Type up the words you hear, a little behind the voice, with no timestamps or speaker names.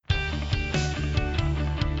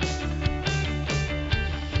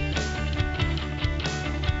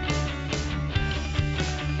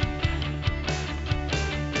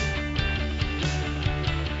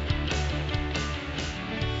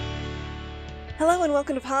Hello and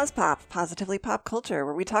welcome to Pause Pop, Positively Pop Culture,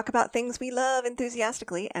 where we talk about things we love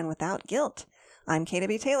enthusiastically and without guilt. I'm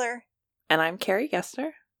K.W. Taylor. And I'm Carrie Gessner.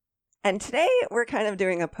 And today we're kind of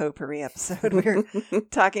doing a potpourri episode. We're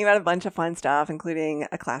talking about a bunch of fun stuff, including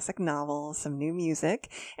a classic novel, some new music,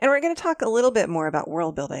 and we're going to talk a little bit more about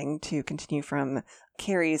world building to continue from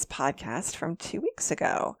Carrie's podcast from 2 weeks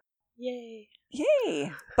ago. Yay.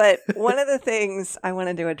 Yay! But one of the things I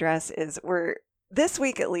wanted to address is this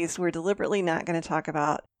week at least, we're deliberately not going to talk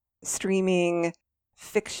about streaming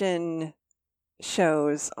fiction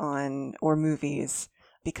shows or movies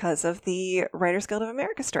because of the Writers Guild of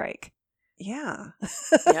America strike. Yeah.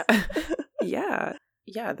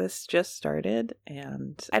 Yeah, this just started,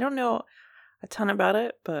 and I don't know a ton about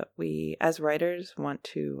it, but we, as writers, want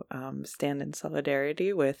to stand in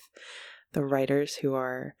solidarity with the writers who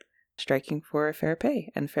are striking for fair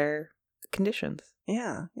pay and fair conditions.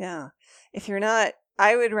 Yeah. If you're not,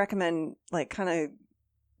 I would recommend kind of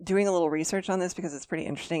doing a little research on this because it's pretty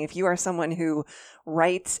interesting. If you are someone who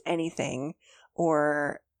writes anything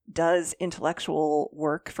or does intellectual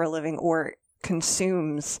work for a living or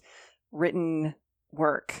consumes written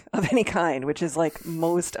work of any kind, which is like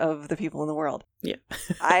most of the people in the world. Yeah.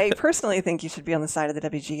 I personally think you should be on the side of the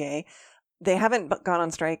WGA. They haven't gone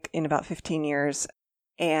on strike in about 15 years.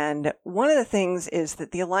 And one of the things is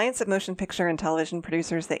that the Alliance of Motion Picture and Television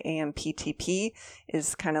Producers, the AMPTP,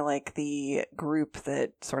 is kind of like the group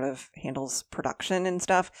that sort of handles production and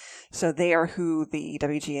stuff. So they are who the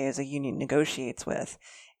WGA as a union negotiates with.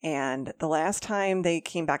 And the last time they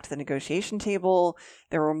came back to the negotiation table,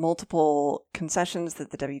 there were multiple concessions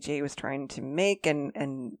that the WGA was trying to make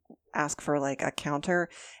and ask for like a counter.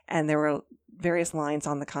 And there were various lines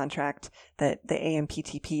on the contract that the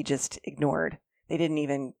AMPTP just ignored. They didn't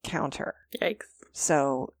even counter. Yikes.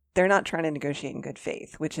 So they're not trying to negotiate in good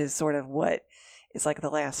faith, which is sort of what is like the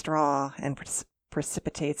last straw and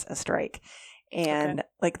precipitates a strike. And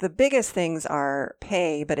like the biggest things are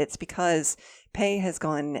pay, but it's because pay has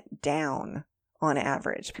gone down on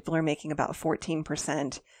average. People are making about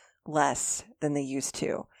 14% less than they used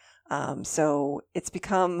to. So it's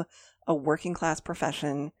become a working class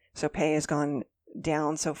profession. So pay has gone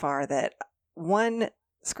down so far that one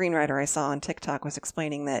screenwriter I saw on TikTok was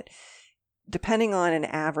explaining that depending on an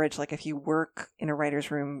average, like if you work in a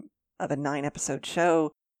writer's room of a 9-episode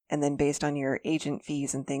show, and then based on your agent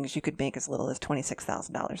fees and things, you could make as little as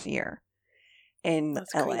 $26,000 a year in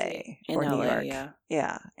LA or New York.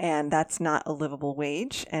 Yeah. And that's not a livable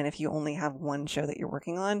wage. And if you only have one show that you're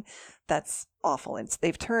working on, that's awful.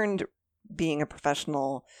 They've turned being a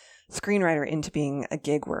professional screenwriter into being a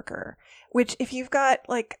gig worker, which if you've got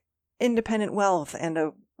like independent wealth and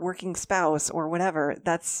a working spouse or whatever,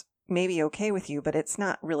 that's maybe okay with you, but it's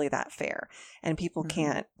not really that fair. And people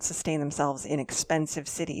can't sustain themselves in expensive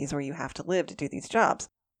cities where you have to live to do these jobs.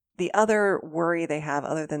 The other worry they have,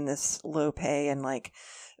 other than this low pay and like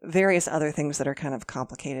various other things that are kind of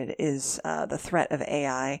complicated, is the threat of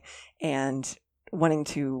AI and wanting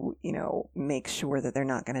to, make sure that they're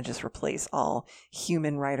not going to just replace all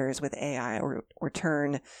human writers with AI or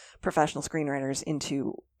turn professional screenwriters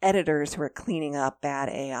into editors who are cleaning up bad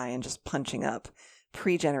AI and just punching up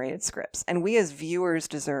pre-generated scripts. And we as viewers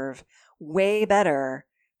deserve way better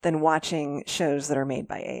than watching shows that are made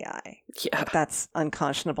by AI. Yeah. Like, that's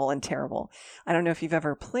unconscionable and terrible. I don't know if you've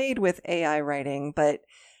ever played with AI writing, but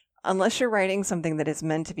unless you're writing something that is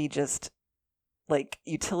meant to be just like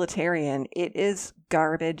utilitarian, it is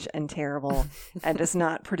garbage and terrible and does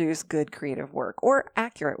not produce good creative work or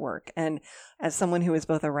accurate work. And as someone who is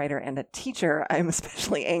both a writer and a teacher, I'm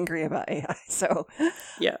especially angry about AI. So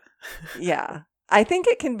yeah, I think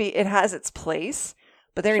it has its place,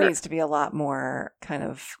 but there needs to be a lot more kind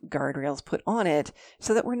of guardrails put on it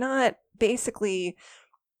so that we're not basically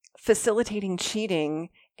facilitating cheating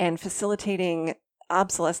and facilitating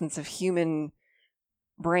obsolescence of human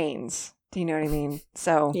brains. Do you know what I mean?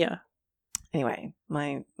 So yeah. Anyway,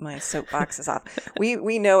 my soapbox is off.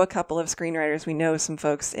 We know a couple of screenwriters. We know some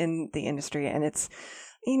folks in the industry, and it's,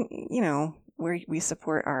 we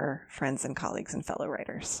support our friends and colleagues and fellow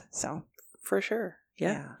writers. So for sure.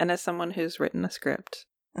 Yeah. And as someone who's written a script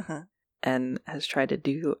and has tried to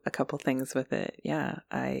do a couple things with it,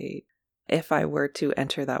 if I were to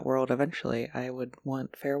enter that world eventually, I would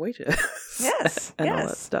want fair wages. Yes. and all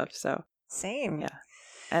that stuff. So same. Yeah.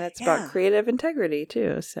 And it's about creative integrity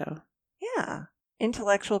too, so. Yeah.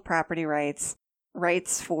 Intellectual property rights.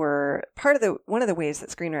 rights for one of the ways that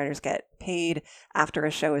screenwriters get paid after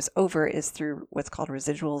a show is over is through what's called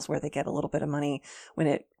residuals, where they get a little bit of money when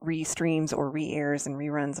it re-streams or re-airs and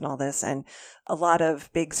reruns and all this. And a lot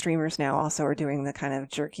of big streamers now also are doing the kind of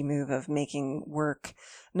jerky move of making work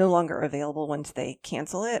no longer available once they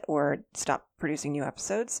cancel it or stop producing new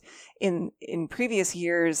episodes. In previous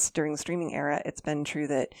years during the streaming era, it's been true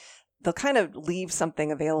that they'll kind of leave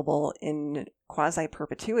something available in quasi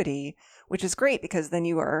perpetuity, which is great because then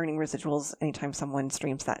you are earning residuals anytime someone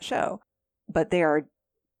streams that show. But they are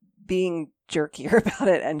being jerkier about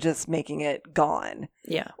it and just making it gone.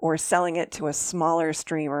 Yeah. Or selling it to a smaller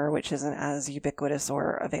streamer, which isn't as ubiquitous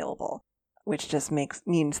or available, which just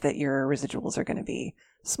means that your residuals are going to be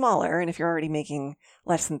smaller. And if you're already making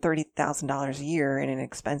less than $30,000 a year in an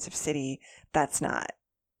expensive city, that's not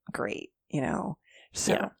great,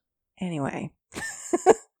 So yeah. Anyway.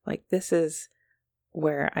 Like, this is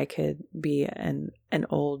where I could be an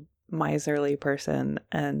old miserly person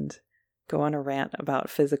and go on a rant about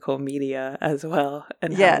physical media as well,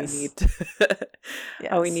 and how we need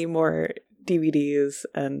how we need more DVDs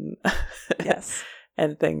and yes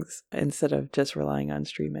and things instead of just relying on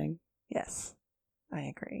streaming. Yes, I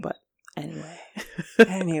agree. But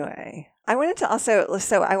anyway, I wanted to also,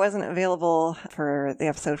 so I wasn't available for the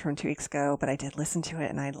episode from 2 weeks ago, but I did listen to it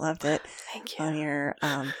and I loved it. Thank you. On your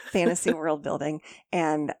fantasy world building.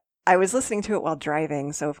 And I was listening to it while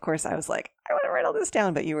driving. So of course I was like, I want to write all this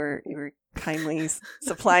down, but you were kindly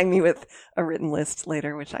supplying me with a written list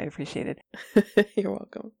later, which I appreciated. You're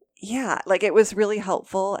welcome. Yeah, like it was really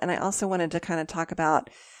helpful. And I also wanted to kind of talk about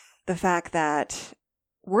the fact that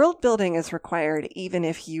world building is required even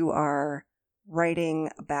if you are writing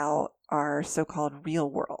about our so-called real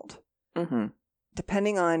world. Mm-hmm.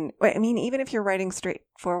 Depending on, even if you're writing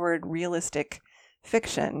straightforward, realistic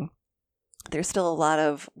fiction, there's still a lot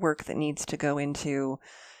of work that needs to go into,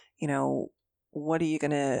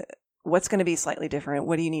 what's going to be slightly different?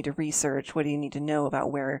 What do you need to research? What do you need to know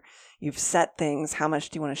about where you've set things? How much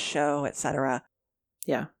do you want to show, etc.?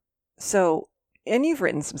 Yeah. So, and you've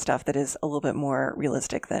written some stuff that is a little bit more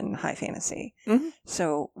realistic than high fantasy. Mm-hmm.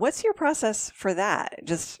 So what's your process for that?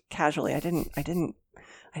 Just casually. I didn't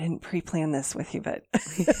pre-plan this with you, but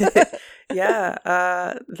yeah,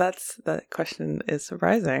 that question is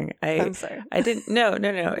surprising. I'm sorry. I didn't, no,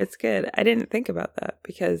 it's good. I didn't think about that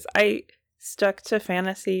because I stuck to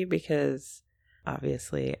fantasy because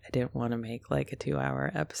obviously I didn't want to make like a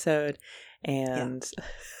 2-hour episode and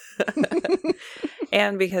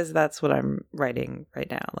and because that's what I'm writing right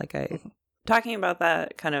now. Like talking about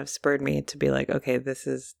that kind of spurred me to be like, okay,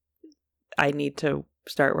 I need to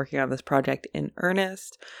start working on this project in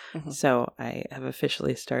earnest. Mm-hmm. So I have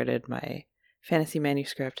officially started my fantasy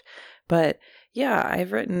manuscript. But yeah,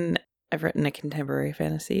 I've written a contemporary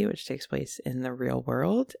fantasy which takes place in the real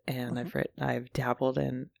world, and mm-hmm. I've dabbled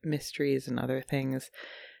in mysteries and other things.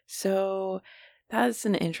 So that's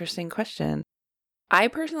an interesting question. I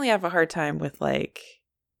personally have a hard time with like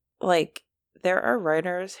there are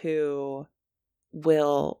writers who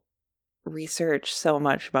will research so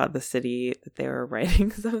much about the city that they were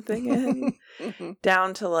writing something in, mm-hmm.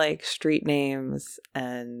 down to like street names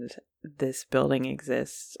and this building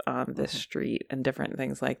exists on this mm-hmm. street and different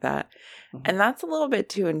things like that. Mm-hmm. And that's a little bit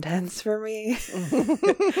too intense for me.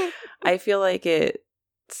 I feel like it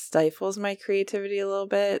stifles my creativity a little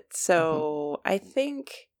bit. So mm-hmm. I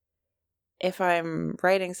think if I'm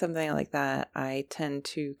writing something like that, I tend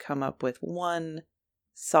to come up with one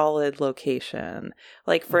solid location.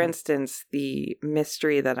 Like, for mm-hmm. instance, the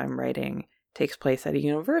mystery that I'm writing takes place at a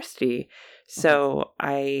university. So mm-hmm.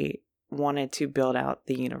 I wanted to build out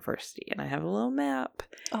the university, and I have a little map.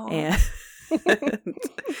 Oh.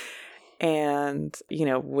 And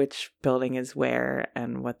which building is where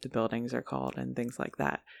and what the buildings are called and things like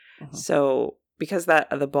that. Mm-hmm. So because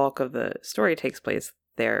the bulk of the story takes place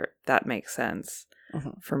there, that makes sense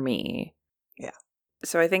mm-hmm. for me. Yeah.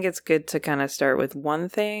 So I think it's good to kind of start with one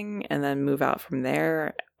thing and then move out from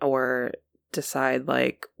there, or decide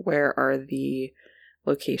like where are the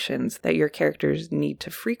locations that your characters need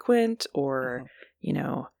to frequent, or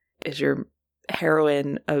mm-hmm. Is your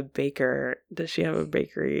heroine a baker? Does she have a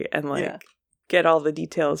bakery? And like get all the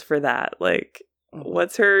details for that. Like mm-hmm.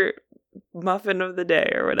 what's her muffin of the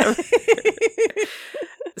day or whatever.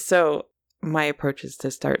 So my approach is to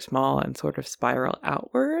start small and sort of spiral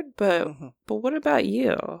outward, but mm-hmm. but what about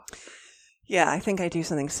you? Yeah, I think I do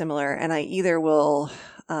something similar, and I either will,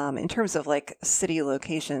 in terms of like city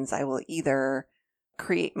locations, I will either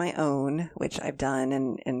create my own, which I've done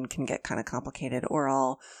and can get kind of complicated, or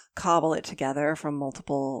I'll cobble it together from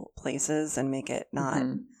multiple places and make it not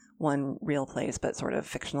mm-hmm. one real place, but sort of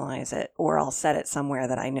fictionalize it, or I'll set it somewhere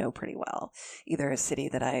that I know pretty well, either a city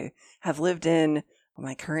that I have lived in, or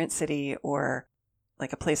my current city, or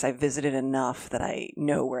like a place I've visited enough that I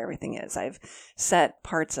know where everything is. I've set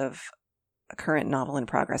parts of a current novel in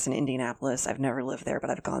progress in Indianapolis. I've never lived there, but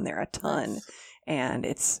I've gone there a ton. Nice. And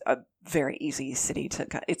it's a very easy city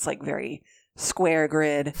it's like very square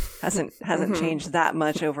grid, hasn't changed that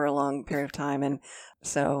much over a long period of time. And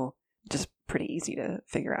so just pretty easy to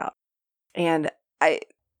figure out. And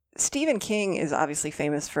Stephen King is obviously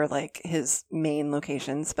famous for like his Maine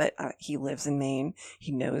locations, but he lives in Maine.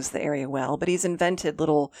 He knows the area well, but he's invented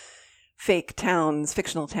little fake towns,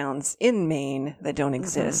 fictional towns in Maine that don't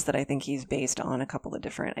exist that I think he's based on a couple of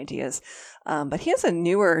different ideas. But he has a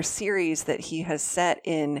newer series that he has set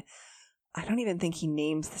in, I don't even think he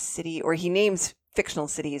names the city, or he names fictional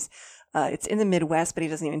cities. It's in the Midwest, but he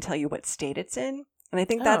doesn't even tell you what state it's in. And I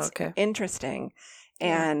think that's interesting.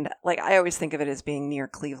 And like, I always think of it as being near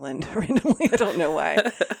Cleveland randomly. I don't know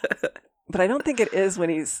why. But I don't think it is when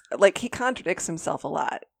he's like, he contradicts himself a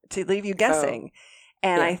lot to leave you guessing.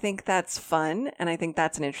 And I think that's fun. And I think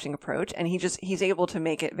that's an interesting approach. And he's able to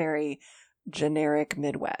make it very generic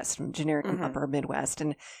Midwest, generic upper Midwest.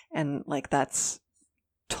 And like, that's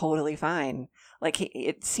totally fine. Like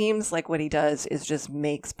it seems like what he does is just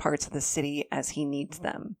makes parts of the city as he needs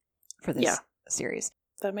them for this series.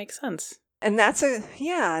 That makes sense. And that's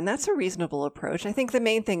a reasonable approach. I think the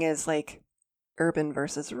main thing is like urban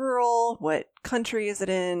versus rural. What country is it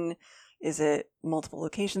in? Is it multiple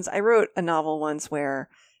locations? I wrote a novel once where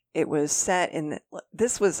it was set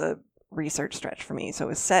this was a research stretch for me. So it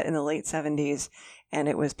was set in the late 70s, and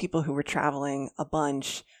it was people who were traveling a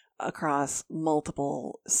bunch across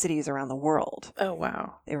multiple cities around the world. Oh,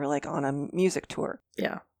 wow. They were like on a music tour.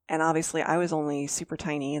 Yeah. And obviously I was only super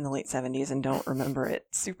tiny in the late 70s and don't remember it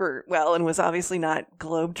super well, and was obviously not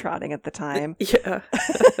globetrotting at the time. Yeah.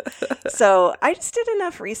 So I just did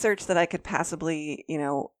enough research that I could passably,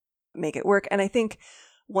 make it work. And I think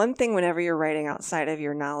one thing whenever you're writing outside of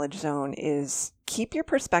your knowledge zone is keep your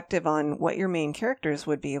perspective on what your main characters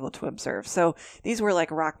would be able to observe. So these were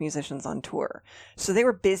like rock musicians on tour. So they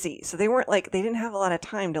were busy. So they weren't like, they didn't have a lot of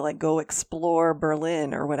time to like go explore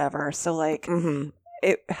Berlin or whatever. So like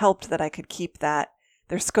it helped that I could keep that.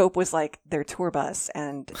 Their scope was like their tour bus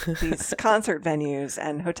and these concert venues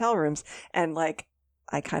and hotel rooms. And like,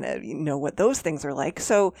 I kind of know what those things are like.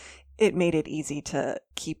 So it made it easy to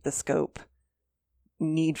keep the scope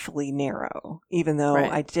needfully narrow, even though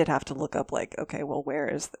I did have to look up like, okay, well,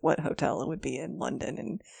 what hotel it would be in London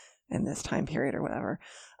and in this time period or whatever.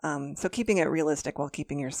 So keeping it realistic while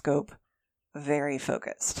keeping your scope very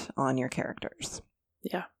focused on your characters.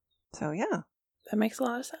 Yeah. So yeah. That makes a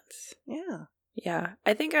lot of sense. Yeah. Yeah.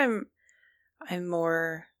 I think I'm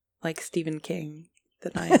more like Stephen King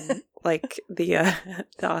than I'm like the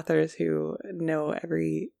authors who know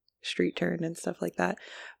every street turn and stuff like that.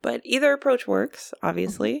 But either approach works,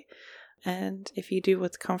 obviously. And if you do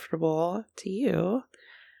what's comfortable to you,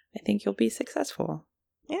 I think you'll be successful.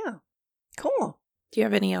 Yeah. Cool. Do you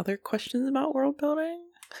have any other questions about world building?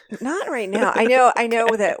 Not right now. I know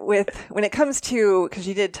that when it comes to, because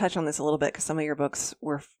you did touch on this a little bit, because some of your books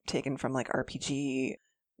were taken from like RPG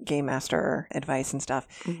game master advice and stuff.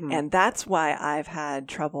 And that's why I've had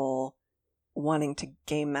trouble wanting to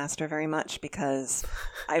game master very much, because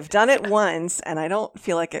I've done it once and I don't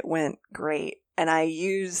feel like it went great. And I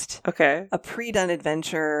used a pre-done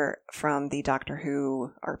adventure from the Doctor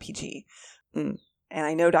Who RPG. And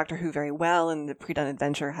I know Doctor Who very well, and the pre-done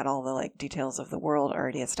adventure had all the like details of the world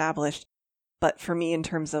already established. But for me, in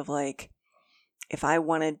terms of like, if I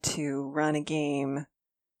wanted to run a game,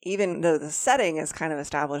 even though the setting is kind of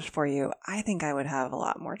established for you, I think I would have a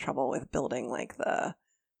lot more trouble with building like the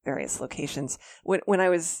various locations. When I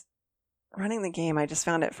was running the game, I just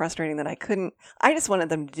found it frustrating that I just wanted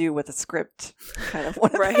them to do what the script kind of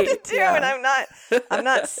wanted them to do. Yeah. And I'm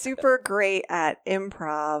not super great at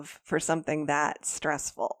improv for something that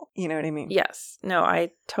stressful. You know what I mean? Yes. No,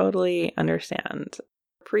 I totally understand.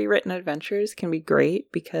 Pre-written adventures can be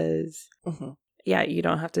great because, you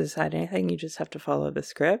don't have to decide anything. You just have to follow the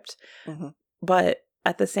script. But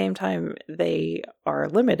at the same time, they are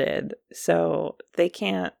limited. So they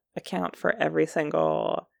can't account for every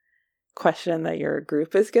single question that your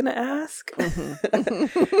group is going to ask.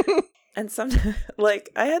 And sometimes, like,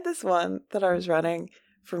 I had this one that I was running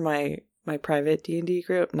for my private D&D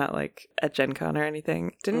group, not like at Gen Con or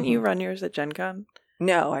anything. Didn't you run yours at Gen Con?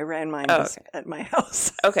 No, I ran mine just at my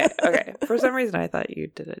house. Okay. For some reason, I thought you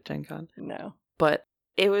did it at Gen Con. No. But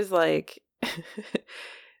it was like,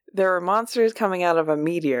 there were monsters coming out of a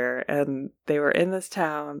meteor, and they were in this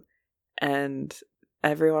town, and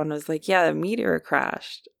everyone was like, yeah, a meteor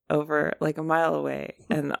crashed over like a mile away.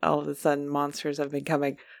 And all of a sudden monsters have been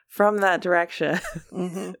coming from that direction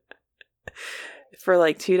Mm-hmm. for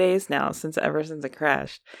like 2 days now, ever since it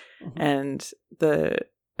crashed. Mm-hmm. And the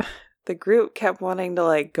group kept wanting to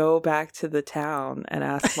like go back to the town and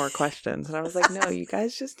ask more questions. And I was like, no, you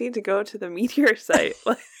guys just need to go to the meteor site.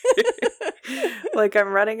 Like I'm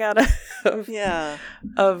running out of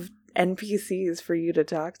NPCs for you to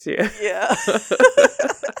talk to. Yeah.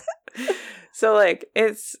 So like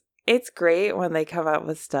it's great when they come out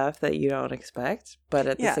with stuff that you don't expect, but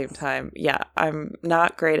at the same time, I'm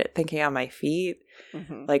not great at thinking on my feet.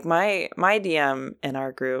 Mm-hmm. Like my DM in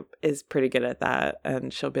our group is pretty good at that,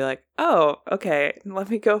 and she'll be like, "Oh, okay, let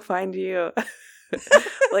me go find you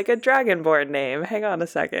like a dragonborn name. Hang on a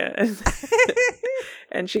second."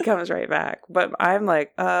 And she comes right back. But I'm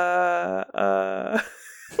like,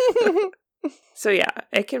 So yeah,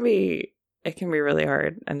 it can be really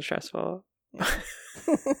hard and stressful.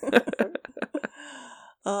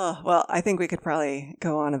 Oh, well, I think we could probably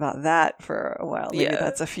go on about that for a while. Maybe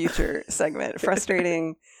that's a future segment.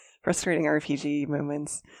 Frustrating RPG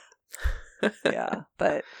moments. Yeah,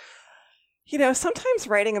 but sometimes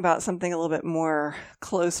writing about something a little bit more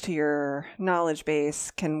close to your knowledge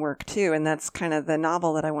base can work too, and that's kind of the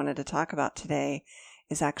novel that I wanted to talk about today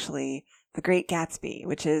is actually The Great Gatsby,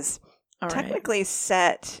 which is technically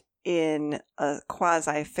set in a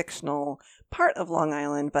quasi-fictional part of Long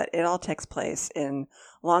Island, but it all takes place in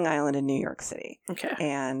Long Island and New York City. Okay.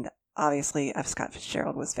 And obviously F. Scott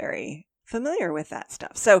Fitzgerald was very familiar with that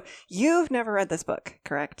stuff. So you've never read this book,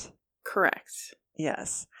 correct? Correct.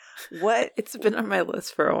 Yes. What? It's been on my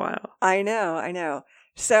list for a while. I know.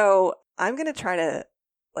 So I'm going to try to,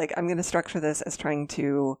 I'm going to structure this as trying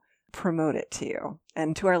to promote it to you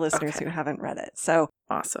and to our listeners who haven't read it. So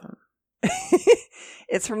awesome.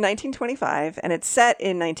 It's from 1925 and it's set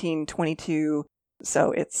in 1922.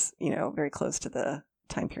 So it's, very close to the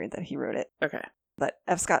time period that he wrote it. Okay. But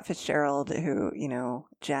F. Scott Fitzgerald, who,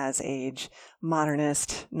 jazz age,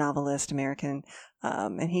 modernist, novelist, American,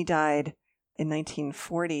 and he died in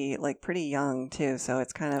 1940, pretty young too. So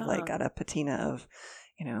it's kind of got a patina of,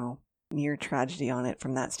 near tragedy on it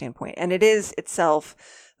from that standpoint. And it is itself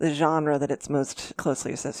the genre that it's most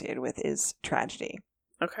closely associated with is tragedy.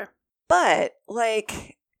 Okay. But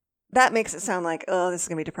that makes it sound like, oh, this is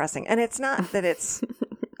going to be depressing. And it's not that it's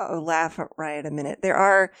laugh right at a minute. There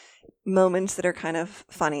are moments that are kind of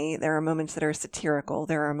funny. There are moments that are satirical.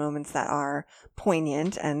 There are moments that are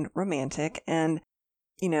poignant and romantic. And,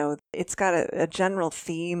 it's got a general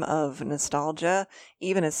theme of nostalgia,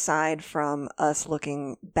 even aside from us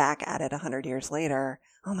looking back at it 100 years later.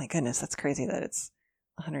 Oh my goodness, that's crazy that it's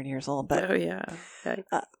 100 years old. But oh, yeah.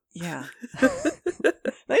 Yeah.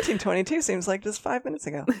 1922 seems like just 5 minutes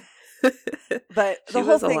ago. But she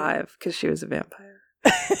was alive because she was a vampire.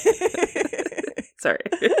 Sorry.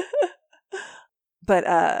 But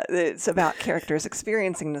it's about characters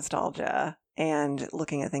experiencing nostalgia and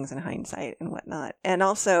looking at things in hindsight and whatnot. And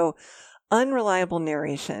also unreliable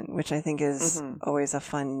narration, which I think is always a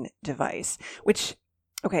fun device.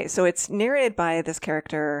 So it's narrated by this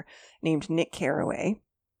character named Nick Carraway.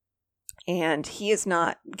 And he is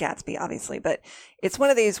not Gatsby, obviously, but it's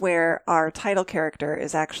one of these where our title character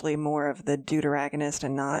is actually more of the deuteragonist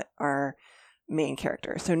and not our main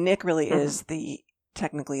character. So Nick really is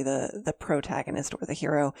technically the protagonist or the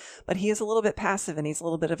hero, but he is a little bit passive and he's a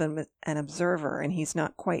little bit of an observer and he's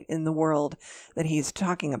not quite in the world that he's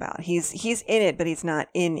talking about. He's in it, but he's not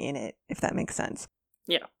in it, if that makes sense.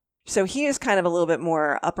 Yeah. So he is kind of a little bit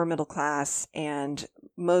more upper middle class, and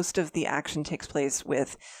most of the action takes place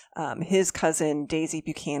with his cousin, Daisy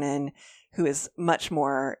Buchanan, who is much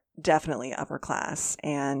more definitely upper class.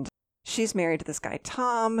 And she's married to this guy,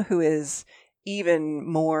 Tom, who is even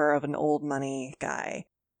more of an old money guy.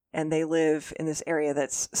 And they live in this area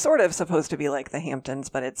that's sort of supposed to be like the Hamptons,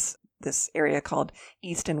 but it's this area called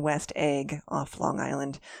East and West Egg off Long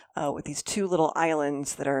Island, with these two little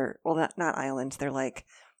islands that are, well, not islands, they're like,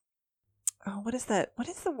 oh, what is that? What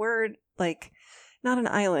is the word? Not an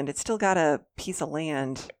island. It's still got a piece of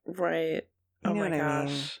land. Right. You know my what gosh. I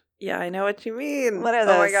mean? Yeah, I know what you mean. What are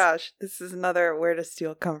those? Oh my gosh. This is another where does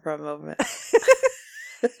steel come from moment.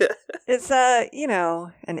 It's an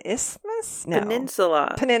isthmus? No.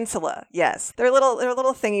 Peninsula. Yes. They're little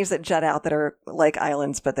thingies that jut out that are like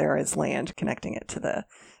islands, but there is land connecting it to the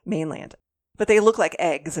mainland. But they look like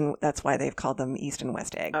eggs, and that's why they've called them East and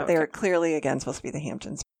West Egg. But they are clearly, again, supposed to be the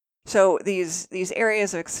Hamptons. So these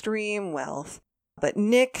areas of extreme wealth, but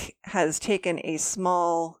Nick has taken a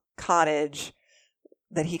small cottage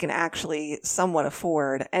that he can actually somewhat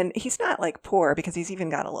afford. And he's not like poor because he's even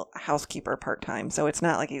got a little housekeeper part-time. So it's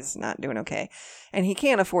not like he's not doing okay. And he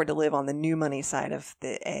can't afford to live on the new money side of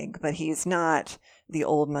the egg, but he's not the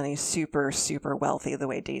old money super, super wealthy the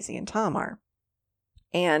way Daisy and Tom are.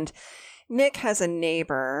 And Nick has a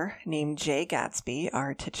neighbor named J. Gatsby,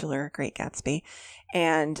 our titular Great Gatsby.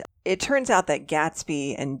 And it turns out that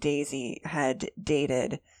Gatsby and Daisy had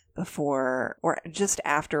dated before or just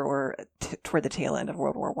after or toward the tail end of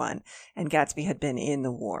World War I, and Gatsby had been in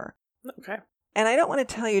the war. Okay. And I don't want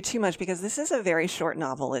to tell you too much because this is a very short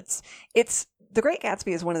novel. It's The Great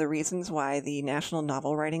Gatsby is one of the reasons why the National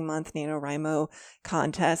Novel Writing Month NaNoWriMo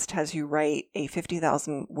contest has you write a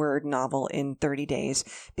 50,000 word novel in 30 days,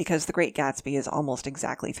 because The Great Gatsby is almost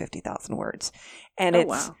exactly 50,000 words. And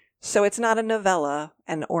wow. So it's not a novella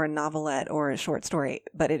or a novelette or a short story,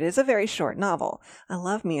 but it is a very short novel. I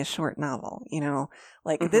love me a short novel,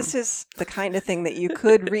 This is the kind of thing that you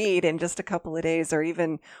could read in just a couple of days or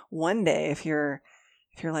even one day if you're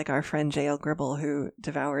like our friend J.L. Gribble, who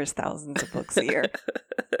devours thousands of books a year.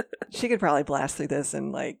 She could probably blast through this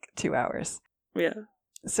in like 2 hours. Yeah.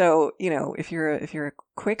 So, if you're a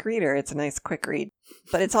quick reader, it's a nice quick read,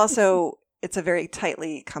 but it's also it's a very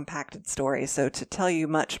tightly compacted story, so to tell you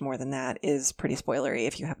much more than that is pretty spoilery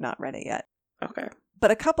if you have not read it yet. Okay. But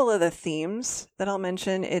a couple of the themes that I'll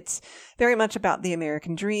mention, it's very much about the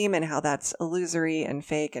American dream and how that's illusory and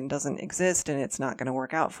fake and doesn't exist, and it's not going to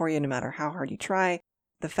work out for you no matter how hard you try.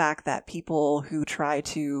 The fact that people who try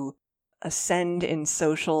to ascend in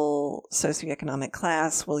socioeconomic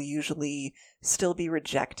class will usually still be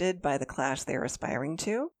rejected by the class they're aspiring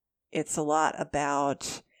to. It's a lot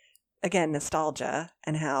about, again, nostalgia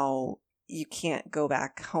and how you can't go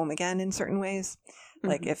back home again in certain ways. Mm-hmm.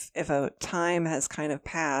 Like if a time has kind of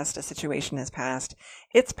passed, a situation has passed,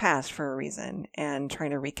 it's passed for a reason, and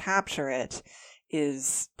trying to recapture it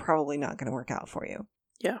is probably not going to work out for you.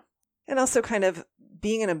 Yeah. And also kind of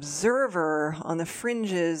being an observer on the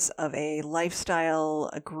fringes of a lifestyle,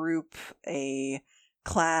 a group, a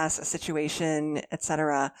class, a situation,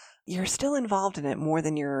 etc. You're still involved in it more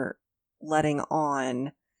than you're letting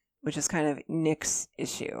on, which is kind of Nick's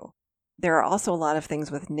issue. There are also a lot of things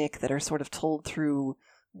with Nick that are sort of told through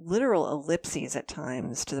literal ellipses at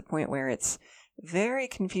times, to the point where it's very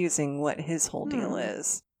confusing what his whole deal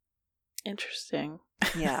is. Interesting.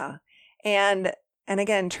 Yeah. And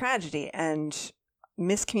again, tragedy and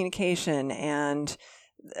miscommunication and,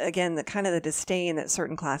 again, the kind of the disdain that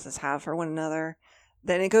certain classes have for one another,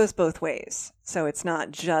 then it goes both ways. So it's not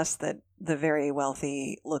just that the very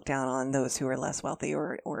wealthy look down on those who are less wealthy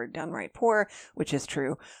or downright poor, which is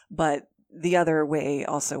true, but the other way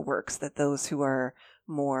also works, that those who are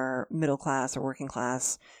more middle class or working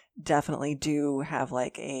class definitely do have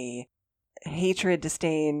like a hatred,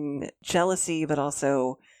 disdain, jealousy, but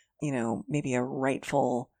also, maybe a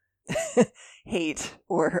rightful hate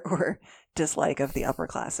or dislike of the upper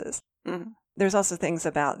classes. Mm-hmm. There's also things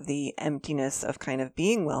about the emptiness of kind of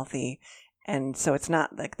being wealthy. And so it's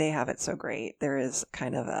not like they have it so great. There is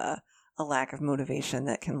kind of a lack of motivation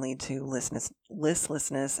that can lead to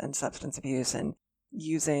listlessness and substance abuse, and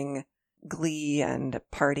using glee and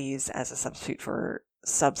parties as a substitute for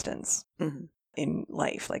substance in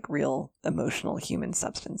life, like real emotional human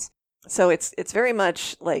substance. So it's very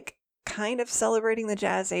much like kind of celebrating the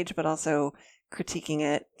jazz age, but also critiquing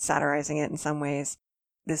it, satirizing it in some ways.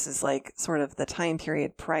 This is like sort of the time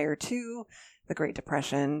period prior to the Great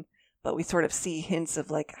Depression, but we sort of see hints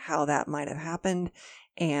of like how that might have happened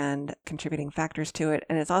and contributing factors to it.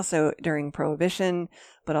 And it's also during Prohibition,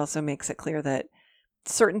 but also makes it clear that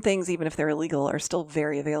certain things, even if they're illegal, are still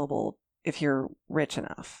very available if you're rich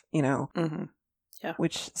enough, Mm-hmm. Yeah.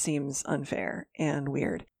 Which seems unfair and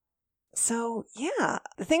weird. So, yeah,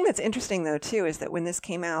 the thing that's interesting, though, too, is that when this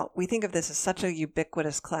came out, we think of this as such a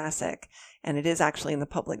ubiquitous classic, and it is actually in the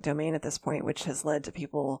public domain at this point, which has led to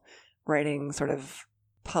people writing sort of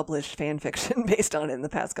published fan fiction based on it in the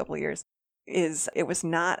past couple of years. It was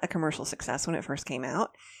not a commercial success when it first came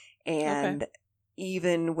out, and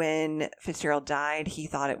even when Fitzgerald died, he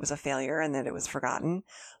thought it was a failure and that it was forgotten.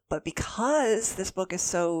 But because this book is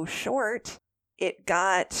so short, it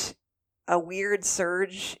got a weird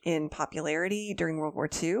surge in popularity during World War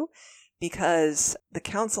II, because the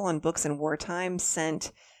Council on Books in Wartime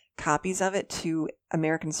sent copies of it to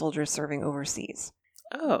American soldiers serving overseas.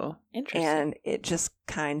 Oh, interesting. And it just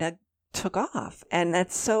kind of took off. And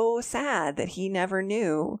that's so sad that he never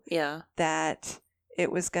knew that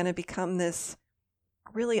it was going to become this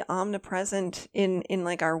really omnipresent in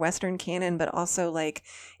like our Western canon, but also like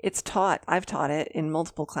it's taught, I've taught it in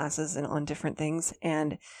multiple classes and on different things.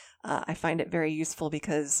 And I find it very useful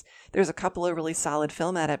because there's a couple of really solid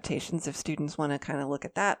film adaptations if students want to kind of look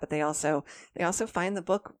at that, but they also find the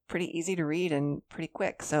book pretty easy to read and pretty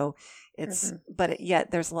quick. So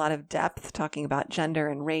yet there's a lot of depth talking about gender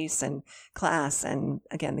and race and class and,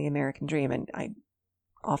 again, the American dream. And I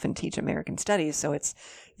often teach American studies, so it's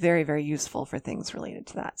very, very useful for things related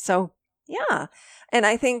to that. So yeah. And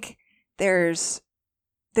I think there's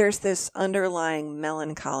this underlying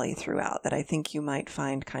melancholy throughout that I think you might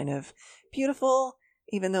find kind of beautiful,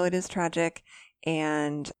 even though it is tragic.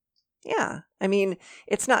 And yeah, I mean,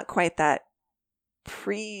 it's not quite that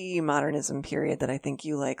pre-modernism period that I think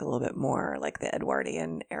you like a little bit more, like the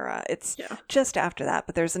Edwardian era. It's just after that,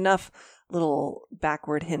 but there's enough little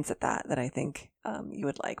backward hints at that I think you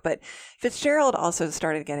would like. But Fitzgerald also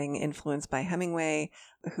started getting influenced by Hemingway,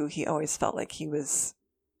 who he always felt like he was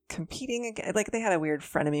competing against. Like, they had a weird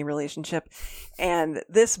frenemy relationship. And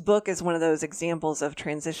this book is one of those examples of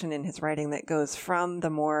transition in his writing that goes from the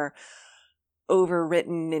more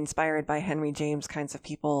overwritten, inspired by Henry James kinds of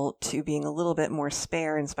people to being a little bit more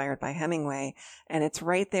spare, inspired by Hemingway. And it's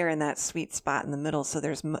right there in that sweet spot in the middle. So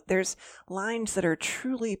there's lines that are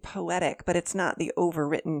truly poetic, but it's not the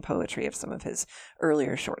overwritten poetry of some of his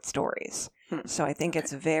earlier short stories. So I think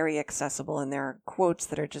it's very accessible, and there are quotes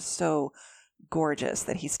that are just so gorgeous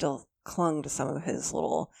that he still clung to some of his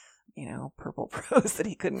little, purple prose that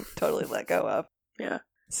he couldn't totally let go of. Yeah.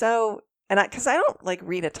 So, because I don't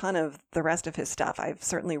read a ton of the rest of his stuff. I've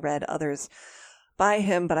certainly read others by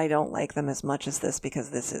him, but I don't like them as much as this, because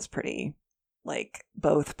this is pretty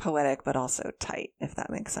both poetic but also tight, if that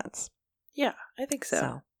makes sense. Yeah, I think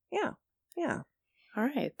so. Yeah. All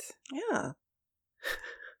right. Yeah.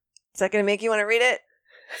 Is that going to make you want to read it?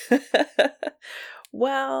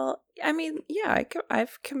 Well, I mean, yeah,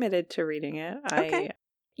 I've committed to reading it. Okay.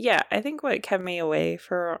 I think what kept me away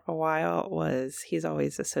for a while was he's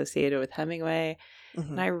always associated with Hemingway,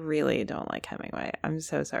 and I really don't like Hemingway. I'm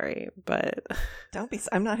so sorry, but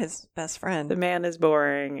I'm not his best friend. The man is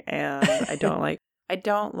boring, and I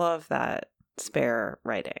don't love that spare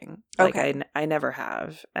writing. I never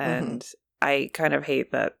have, and I kind of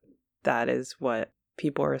hate that is what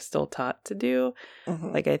people are still taught to do.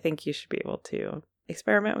 I think you should be able to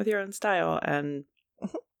experiment with your own style, and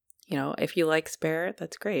if you like spare,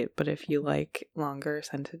 that's great. But if you like longer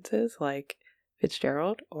sentences like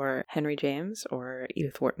Fitzgerald or Henry James or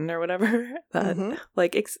Edith Wharton or whatever, that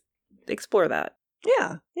explore that.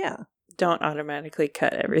 Yeah. Don't automatically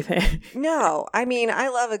cut everything. No, I mean, I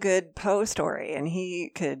love a good Poe story, and he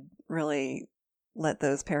could really let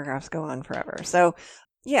those paragraphs go on forever. So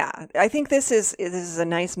yeah, I think this is a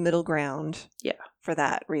nice middle ground. Yeah. For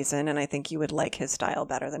that reason, and I think you would like his style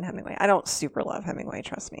better than Hemingway. I don't super love Hemingway,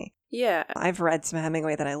 trust me. Yeah. I've read some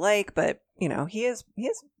Hemingway that I like, but he is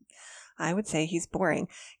I would say he's boring.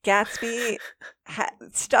 Gatsby,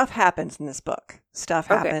 stuff happens in this book. Stuff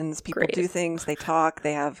happens. People do things. They talk.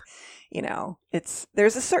 They have,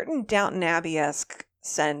 there's a certain Downton Abbey-esque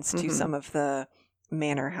sense to some of the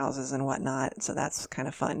manor houses and whatnot. So that's kind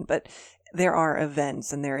of fun. But there are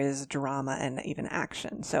events, and there is drama and even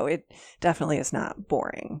action. So it definitely is not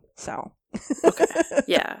boring. So. Okay.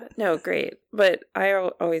 Yeah. No, great. But I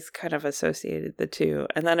always kind of associated the two.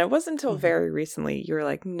 And then it wasn't until very recently you were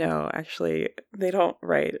like, no, actually, they don't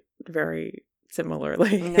write very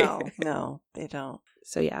similarly. No, they don't.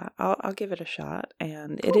 So yeah, I'll give it a shot.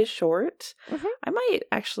 And it is short. I might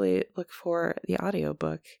actually look for the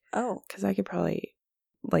audiobook. Oh. Because I could probably,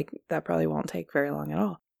 that probably won't take very long at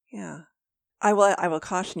all. Yeah. I will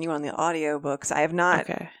caution you on the audiobooks. I have not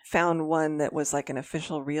found one that was an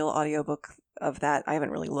official real audiobook of that. I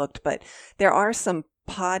haven't really looked, but there are some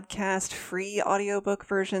podcast free audiobook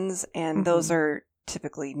versions, and those are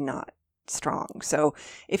typically not strong. So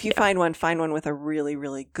if you find one with a really,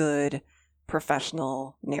 really good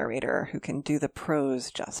professional narrator who can do the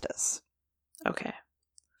prose justice. Okay.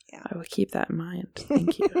 Yeah. I will keep that in mind.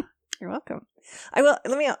 Thank you. You're welcome. Let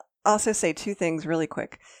me also say two things really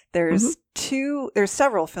quick. There's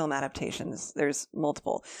several film adaptations. There's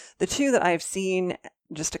multiple. The two that I've seen,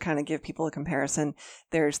 just to kind of give people a comparison,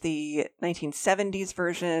 there's the 1970s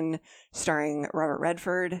version starring Robert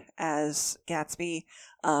Redford as Gatsby.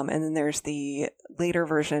 And then there's the later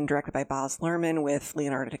version directed by Baz Luhrmann with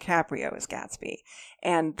Leonardo DiCaprio as Gatsby.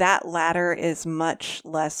 And that latter is much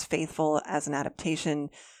less faithful as an adaptation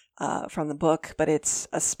from the book, but it's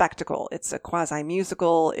a spectacle. It's a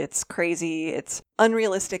quasi-musical. It's crazy. It's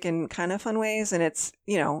unrealistic in kind of fun ways, and it's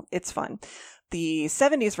fun. The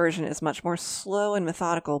 70s version is much more slow and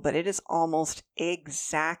methodical, but it is almost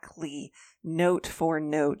exactly note for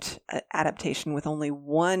note adaptation with only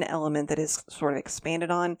one element that is sort of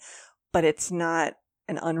expanded on, but it's not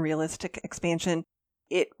an unrealistic expansion.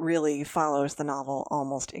 It really follows the novel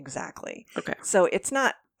almost exactly. Okay. So it's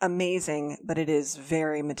not amazing, but it is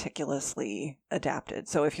very meticulously adapted.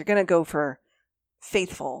 So if you're going to go for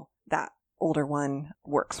faithful, that older one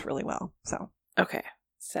works really well. So Okay.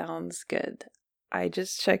 Sounds good. I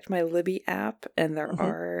just checked my Libby app, and there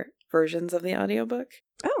are versions of the audiobook.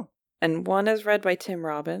 Oh. And one is read by Tim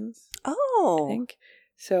Robbins, I think.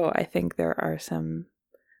 So I think there are some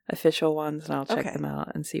official ones, and I'll check them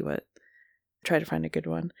out and try to find a good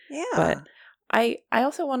one. Yeah. But I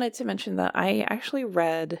also wanted to mention that I actually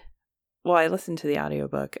I listened to the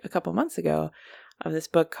audiobook a couple months ago of this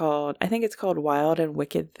book I think it's called Wild and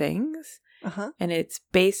Wicked Things. And it's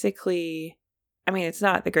basically, I mean, it's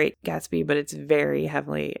not The Great Gatsby, but it's very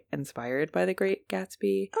heavily inspired by The Great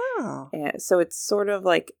Gatsby. Oh. And so it's sort of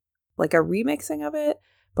like a remixing of it,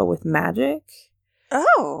 but with magic.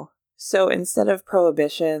 Oh. So instead of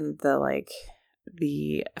prohibition,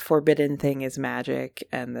 the forbidden thing is magic,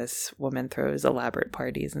 and this woman throws elaborate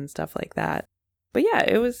parties and stuff like that. But yeah,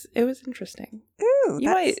 it was interesting. Ooh,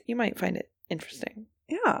 you might find it interesting.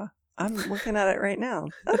 Yeah, I'm looking at it right now.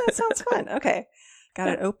 Oh, that sounds fun. Okay, got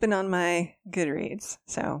it open on my Goodreads.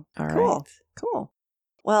 So cool.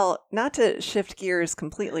 Well, not to shift gears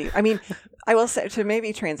completely. I mean, I will say, to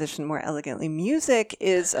maybe transition more elegantly, music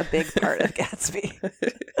is a big part of Gatsby.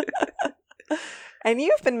 And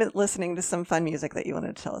you've been listening to some fun music that you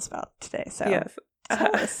wanted to tell us about today. So yes,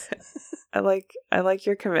 tell us. I like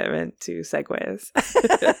your commitment to segues.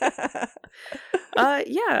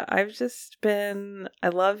 Yeah, I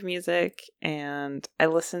love music, and I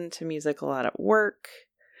listen to music a lot at work.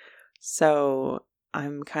 So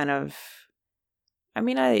I'm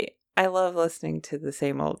I love listening to the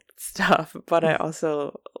same old stuff, but I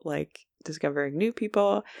also like discovering new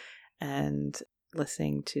people and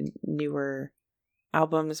listening to newer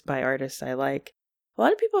albums by artists I like. A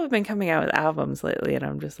lot of people have been coming out with albums lately, and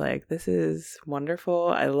I'm just like, this is wonderful.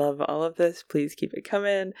 I love all of this. Please keep it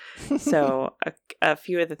coming. So a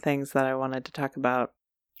few of the things that I wanted to talk about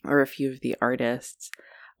are a few of the artists.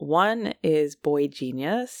 One is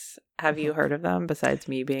boygenius. Have you heard of them, besides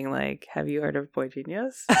me being like, have you heard of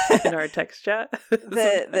boygenius in our text chat?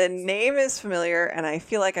 The name is familiar, and I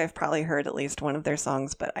feel like I've probably heard at least one of their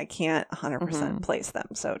songs, but I can't 100% place them.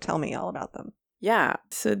 So tell me all about them. Yeah,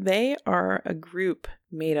 so they are a group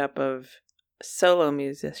made up of solo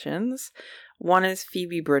musicians. One is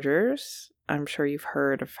Phoebe Bridgers. I'm sure you've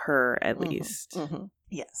heard of her at least.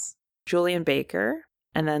 Yes. Julian Baker,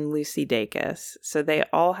 and then Lucy Dacus. So they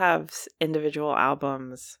all have individual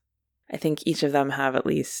albums. I think each of them have at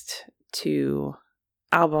least 2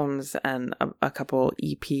 albums and a couple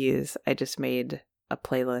EPs. I just made a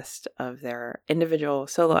playlist of their individual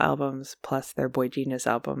solo albums plus their boygenius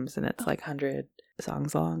albums, and it's like 100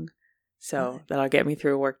 songs long. So that'll get me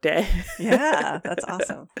through a work day. Yeah, that's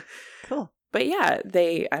awesome. Cool. But yeah,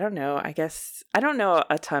 I don't know. I guess I don't know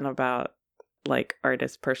a ton about like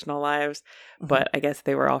artists' personal lives, but I guess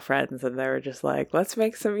they were all friends, and they were just like, let's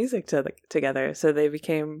make some music together. So they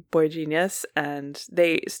became boygenius, and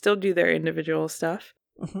they still do their individual stuff.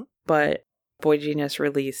 But boygenius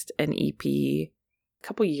released an EP a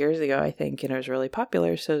couple years ago, I think, and it was really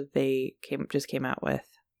popular. So they came out with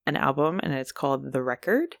an album, and it's called The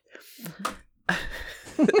Record.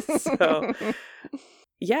 So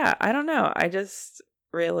yeah, I don't know. I just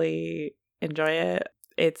really enjoy it.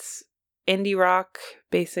 It's indie rock,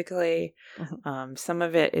 basically. Some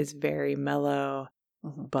of it is very mellow,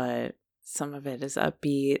 but some of it is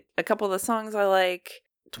upbeat. A couple of the songs I like: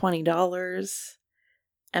 $20,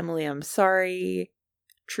 Emily, I'm Sorry,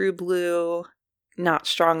 True Blue, Not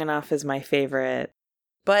Strong Enough is my favorite.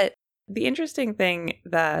 But the interesting thing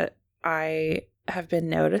that I have been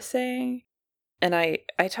noticing, and I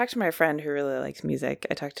talked to my friend who really likes music.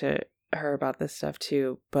 I talked to her about this stuff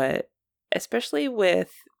too, but especially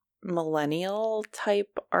with millennial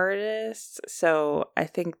type artists. So I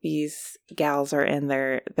think these gals are in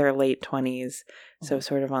their late 20s, so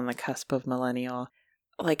sort of on the cusp of millennial.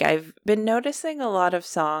 Like, I've been noticing a lot of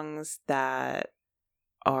songs that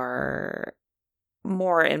are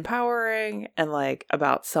more empowering and like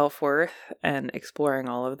about self-worth and exploring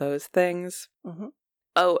all of those things.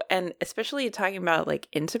 Oh, and especially talking about like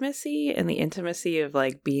intimacy and the intimacy of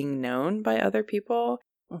like being known by other people.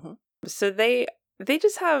 So they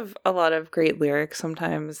just have a lot of great lyrics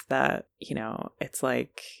sometimes that, you know, it's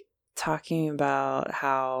like talking about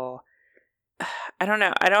how, I don't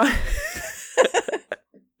know,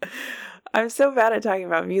 I'm so bad at talking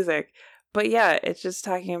about music, but yeah, it's just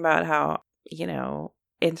talking about how, you know,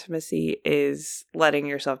 intimacy is letting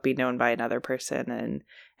yourself be known by another person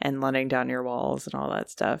and letting down your walls and all that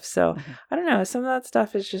stuff. So I don't know, some of that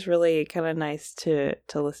stuff is just really kind of nice to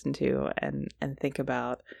listen to and think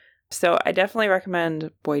about. So I definitely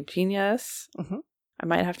recommend boygenius. I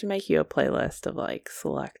might have to make you a playlist of like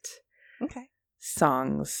select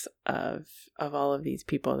songs of all of these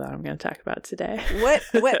people that I'm going to talk about today. What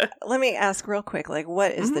let me ask real quick, like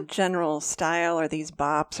what is the general style? Are these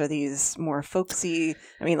bops? Are these more folksy?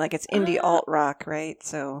 I mean, like it's indie alt rock, right?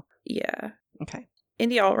 So yeah. Okay.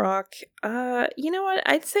 Indie alt rock. You know what?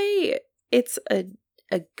 I'd say it's a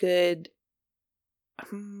good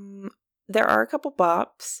there are a couple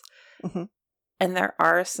bops. And there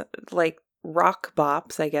are some, like rock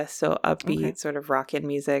bops, I guess, so upbeat sort of rockin'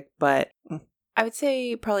 music, but I would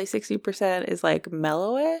say probably 60% is like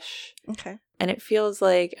mellowish. Okay. And it feels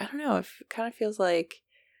like, I don't know, it kind of feels like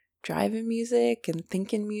driving music and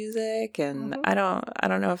thinking music, and I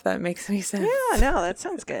don't know if that makes any sense. Yeah, no, that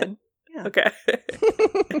sounds good. Yeah. Okay.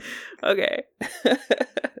 Okay.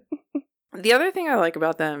 The other thing I like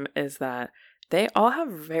about them is that they all have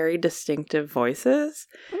very distinctive voices.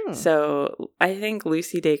 So I think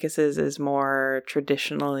Lucy Dacus's is more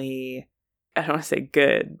traditionally, I don't want to say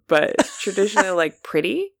good, but traditionally like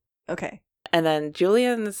pretty. Okay. And then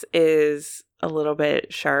Julian's is a little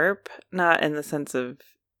bit sharp, not in the sense of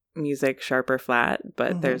music sharp or flat,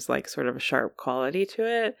 but there's like sort of a sharp quality to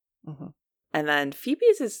it. And then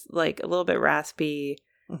Phoebe's is like a little bit raspy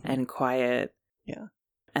and quiet. Yeah.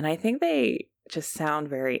 And I think they just sound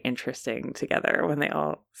very interesting together when they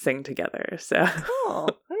all sing together. So cool.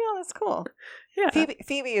 Oh, yeah, that's cool. Yeah.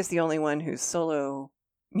 Phoebe is the only one whose solo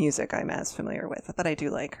music I'm as familiar with, but I do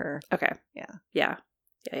like her. Okay. Yeah.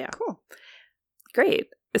 Cool. Great.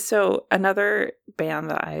 So another band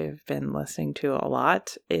that I've been listening to a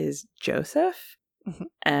lot is Joseph.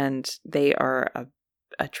 And they are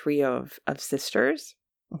a trio of sisters.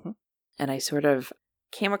 And I sort of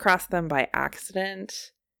came across them by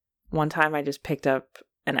accident. One time I just picked up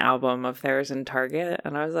an album of theirs in Target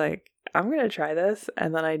and I was like, I'm going to try this.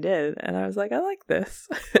 And then I did. And I was like, I like this.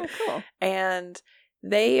 Oh, cool. And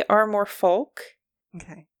they are more folk.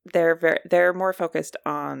 Okay. They're more focused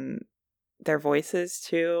on their voices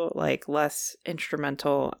too, like less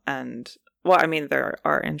instrumental and, well, I mean, there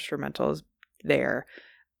are instrumentals there,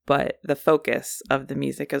 but the focus of the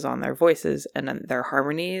music is on their voices and then their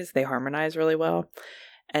harmonies. They harmonize really well.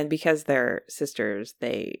 And because they're sisters,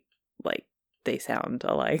 they sound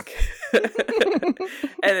alike.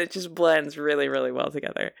 And it just blends really, really well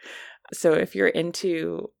together. So if you're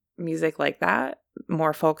into music like that,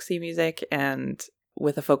 more folksy music and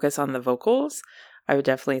with a focus on the vocals, I would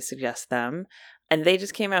definitely suggest them. And they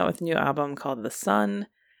just came out with a new album called The Sun,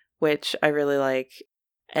 which I really like.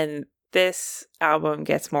 And this album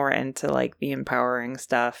gets more into like the empowering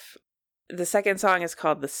stuff. The second song is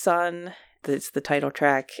called The Sun. It's the title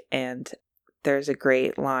track, and there's a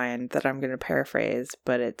great line that I'm going to paraphrase,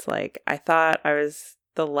 but it's like, I thought I was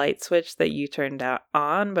the light switch that you turned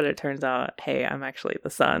on, but it turns out, hey, I'm actually the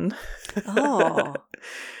sun. Oh.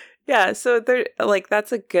 Yeah, so they're like,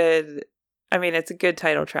 that's a good, I mean, it's a good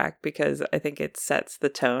title track because I think it sets the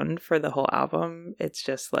tone for the whole album. It's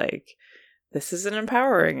just like, this is an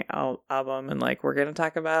empowering album, and like, we're going to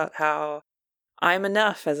talk about how I'm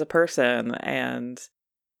enough as a person, and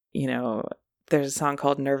you know, there's a song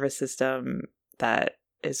called Nervous System that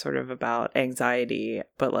is sort of about anxiety,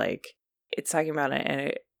 but like it's talking about it,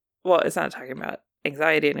 and it's not talking about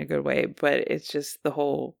anxiety in a good way, but it's just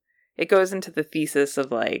it goes into the thesis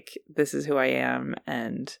of like, this is who I am,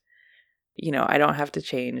 and you know, I don't have to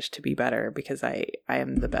change to be better because I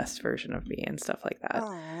am the best version of me and stuff like that.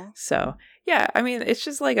 Aww. So yeah, I mean, it's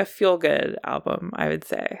just like a feel good album, I would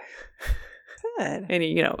say. Good. And,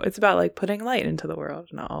 you know, it's about like putting light into the world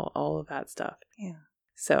and all of that stuff. Yeah.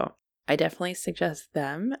 So I definitely suggest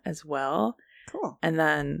them as well. Cool. And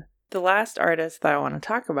then the last artist that I want to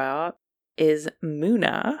talk about is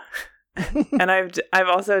Muna. And I've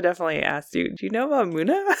also definitely asked you, do you know about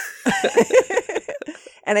Muna?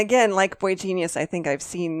 And again, like boygenius, I think I've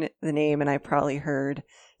seen the name and I probably heard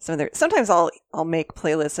some of their. Sometimes I'll make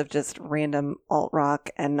playlists of just random alt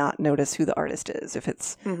rock and not notice who the artist is if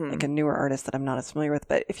it's like a newer artist that I'm not as familiar with.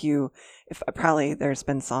 But if probably there's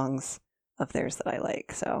been songs of theirs that I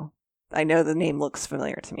like, so I know the name looks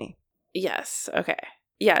familiar to me. Yes. Okay.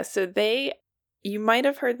 Yeah. So you might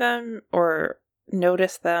have heard them or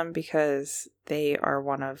noticed them because they are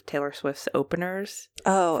one of Taylor Swift's openers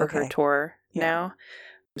for her tour now.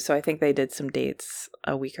 So I think they did some dates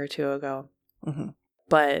a week or two ago.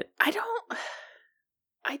 But I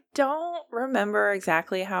don't remember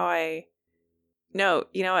exactly how I No,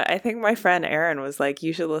 you know what? I think my friend Erin was like,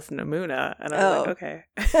 you should listen to Muna. And I was like, okay.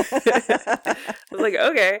 I was like,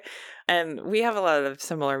 okay. And we have a lot of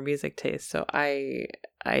similar music tastes. So I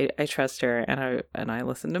trust her, and I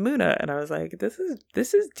listened to Muna, and I was like, this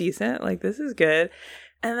is decent. Like, this is good.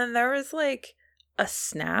 And then there was like a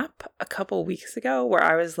snap a couple weeks ago where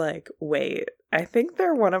I was like, wait, I think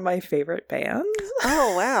they're one of my favorite bands.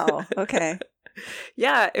 Oh, wow. Okay.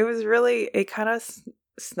 Yeah, it kind of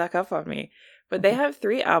snuck up on me. But they have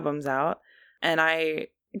 3 albums out, and I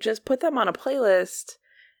just put them on a playlist,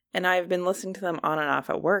 and I've been listening to them on and off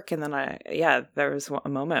at work. And then there was a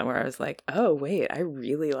moment where I was like, oh, wait, I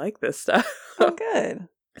really like this stuff. Oh, good.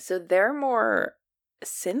 So they're more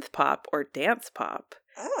synth pop or dance pop,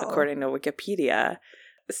 according to Wikipedia.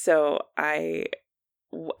 So I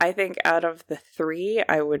think out of the 3,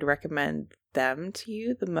 I would recommend them to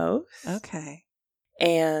you the most. Okay.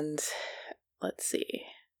 And let's see.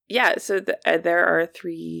 Yeah, so there are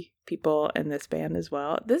 3 people in this band as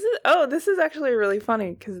well. This is actually really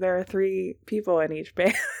funny because there are 3 people in each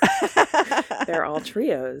band. They're all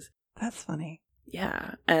trios. That's funny.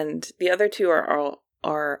 Yeah, and the other 2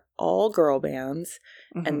 are all girl bands,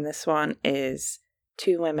 Mm-hmm. and this one is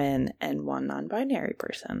 2 women and 1 non-binary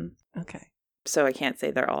person. Okay. So I can't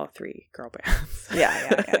say they're all 3 girl bands.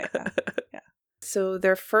 Yeah. So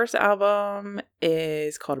their first album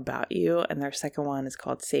is called About You, and their second one is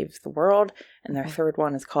called Save the World, and their third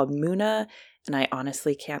one is called Muna, and I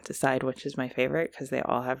honestly can't decide which is my favorite because they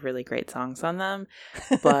all have really great songs on them.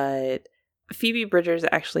 But Phoebe Bridgers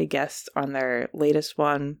actually guests on their latest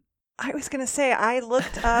one. I was going to say, I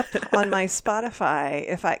looked up on my Spotify,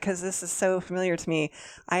 because this is so familiar to me,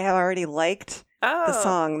 I have already liked the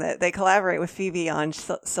song that they collaborate with Phoebe on,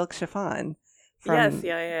 Silk Chiffon. Yes,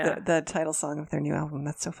 yeah. The title song of their new album.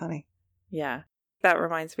 That's so funny. Yeah. That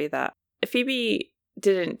reminds me that Phoebe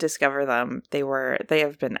didn't discover them. They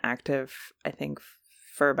have been active, I think,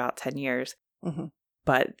 for about 10 years. Mm-hmm.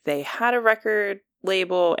 But they had a record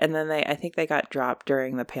label, and then I think they got dropped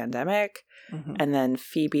during the pandemic. Mm-hmm. And then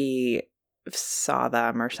Phoebe saw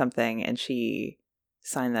them or something, and she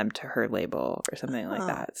signed them to her label or something like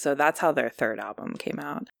that. So that's how their third album came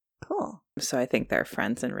out. Cool. So I think they're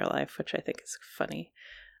friends in real life, which I think is funny.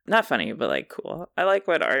 Not funny, but like cool. I like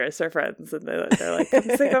when artists are friends and they're like,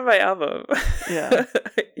 come sing on my album. Yeah.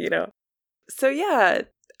 So yeah,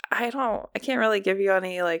 I can't really give you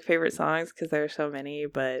any like favorite songs because there are so many,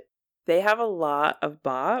 but they have a lot of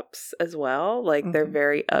bops as well. Like they're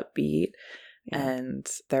very upbeat and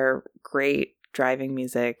they're great driving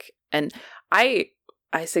music. And I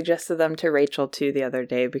suggested them to Rachel too the other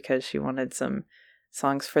day because she wanted some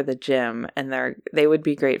songs for the gym, and they would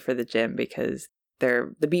be great for the gym because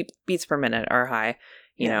the beats per minute are high,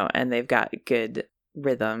 you know, and they've got good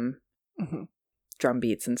rhythm, drum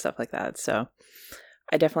beats and stuff like that. So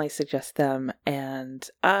I definitely suggest them. And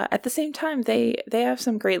at the same time, they have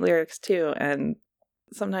some great lyrics too, and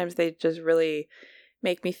sometimes they just really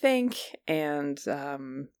make me think. And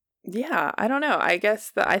I don't know. I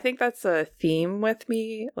guess I think that's a theme with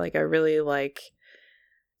me. Like I really like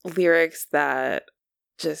lyrics that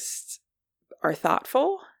just are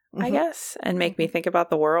thoughtful, I guess, and make me think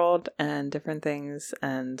about the world and different things.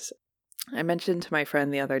 And I mentioned to my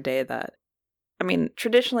friend the other day that, I mean,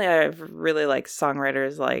 traditionally I've really liked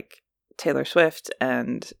songwriters like Taylor Swift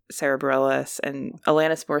and Sarah Bareilles and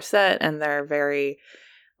Alanis Morissette, and they're very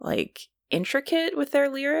like intricate with their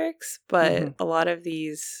lyrics, but a lot of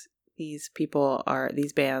these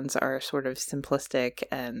bands are sort of simplistic,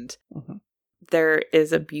 and there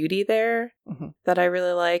is a beauty there that I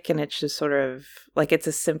really like, and it's just sort of like it's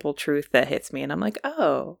a simple truth that hits me, and I'm like,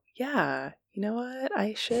 oh yeah, you know what,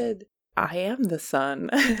 I am the sun.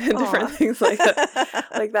 Different things like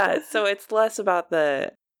that. So it's less about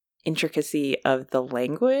the intricacy of the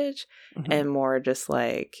language and more just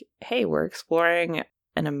like, hey, we're exploring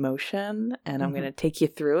an emotion, and I'm going to take you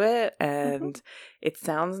through it, and it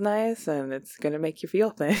sounds nice, and it's going to make you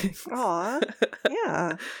feel things. Aw,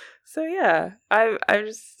 yeah. So yeah, I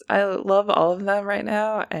love all of them right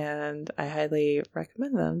now, and I highly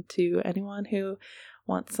recommend them to anyone who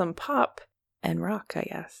wants some pop and rock, I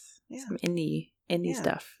guess. Yeah. Some indie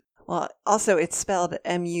stuff. Well, also it's spelled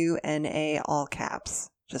Muna, all caps,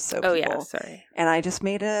 just so people. Oh yeah, sorry. And I just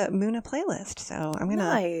made a Muna playlist, so I'm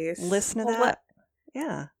gonna listen to that.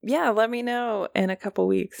 Yeah, let me know in a couple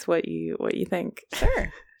weeks what you think.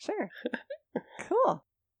 Sure. Cool.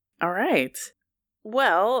 All right.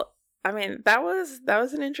 Well, I mean, that was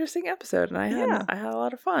an interesting episode, and I had a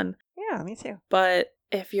lot of fun. Yeah, me too. But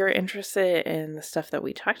if you're interested in the stuff that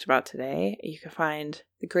we talked about today, you can find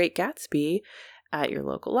The Great Gatsby at your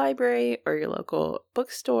local library or your local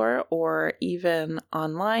bookstore, or even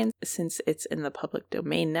online since it's in the public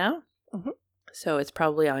domain now. Mm-hmm. So it's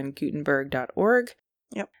probably on Gutenberg.org.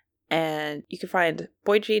 Yep. And you can find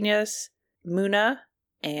boygenius, Muna,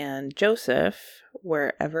 and Joseph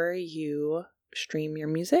wherever you stream your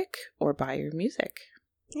music or buy your music.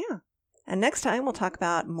 Yeah. And next time we'll talk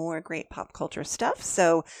about more great pop culture stuff.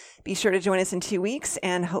 So be sure to join us in 2 weeks,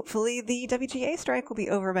 and hopefully the WGA strike will be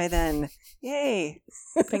over by then. Yay.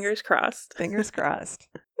 Fingers crossed. Fingers crossed.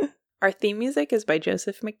 Our theme music is by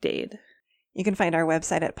Joseph McDade. You can find our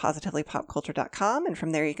website at positivelypopculture.com, and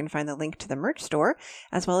from there you can find the link to the merch store,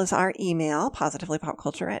 as well as our email,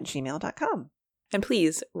 positivelypopculture@gmail.com. And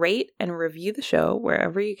please rate and review the show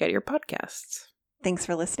wherever you get your podcasts. Thanks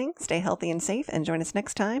for listening. Stay healthy and safe, and join us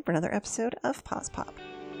next time for another episode of Pause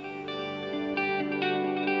Pop.